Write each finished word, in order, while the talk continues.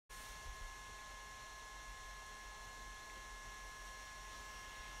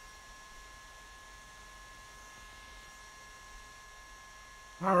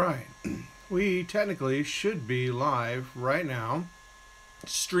Alright, we technically should be live right now,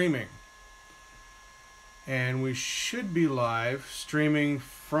 streaming. And we should be live streaming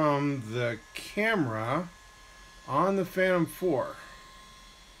from the camera on the Phantom 4.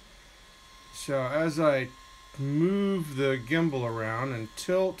 So as I move the gimbal around and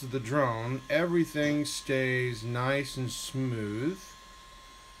tilt the drone, everything stays nice and smooth.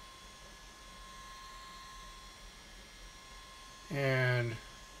 And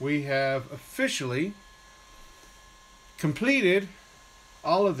we have officially completed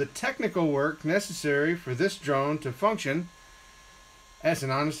all of the technical work necessary for this drone to function as an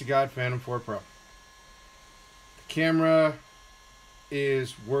honest-to-God Phantom 4 Pro. The camera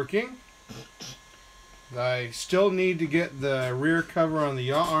is working. I still need to get the rear cover on the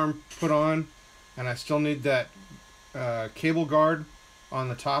yaw arm put on, and I still need that cable guard on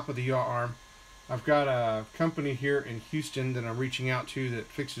the top of the yaw arm. I've got a company here in Houston that I'm reaching out to that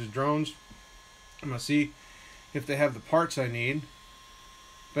fixes drones. I'm going to see if they have the parts I need.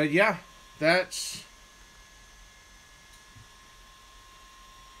 But yeah, that's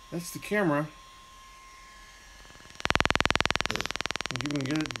the camera. You can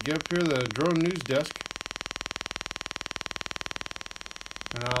get up here the drone news desk.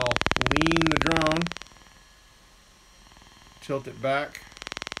 And I'll lean the drone, tilt it back,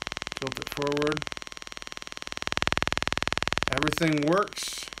 tilt it forward. Everything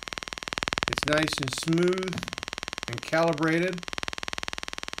works. It's nice and smooth and calibrated.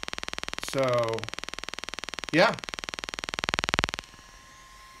 So, yeah.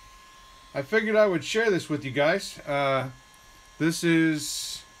 I figured I would share this with you guys. This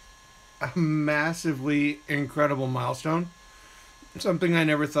is a massively incredible milestone. Something I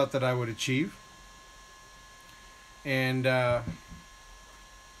never thought that I would achieve. And I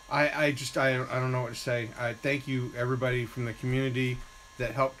don't know what to say. I thank you everybody from the community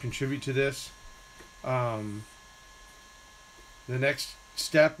that helped contribute to this. The next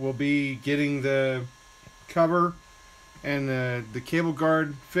step will be getting the cover and the cable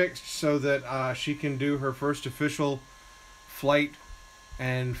guard fixed so that she can do her first official flight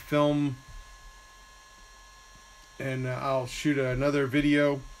and film. And I'll shoot another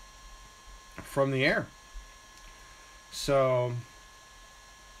video from the air. So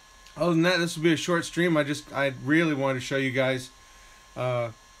other than that, this will be a short stream. I really wanted to show you guys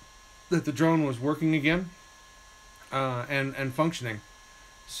that the drone was working again and functioning.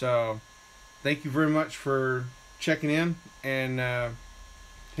 So thank you very much for checking in. And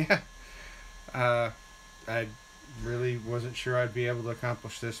yeah, I really wasn't sure I'd be able to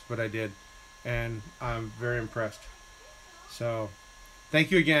accomplish this, but I did. And I'm very impressed. So thank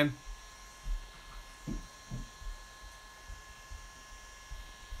you again.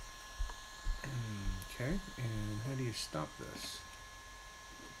 Okay, and how do you stop this?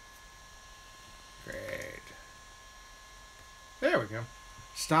 Great. There we go.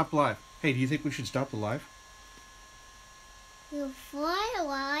 Stop live. Hey, do you think we should stop the live? You fly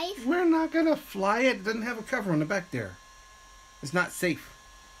alive? We're not gonna fly it. It doesn't have a cover on the back there. It's not safe.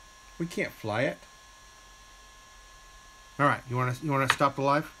 We can't fly it. All right, you wanna stop the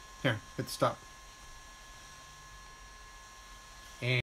live? Here, hit stop.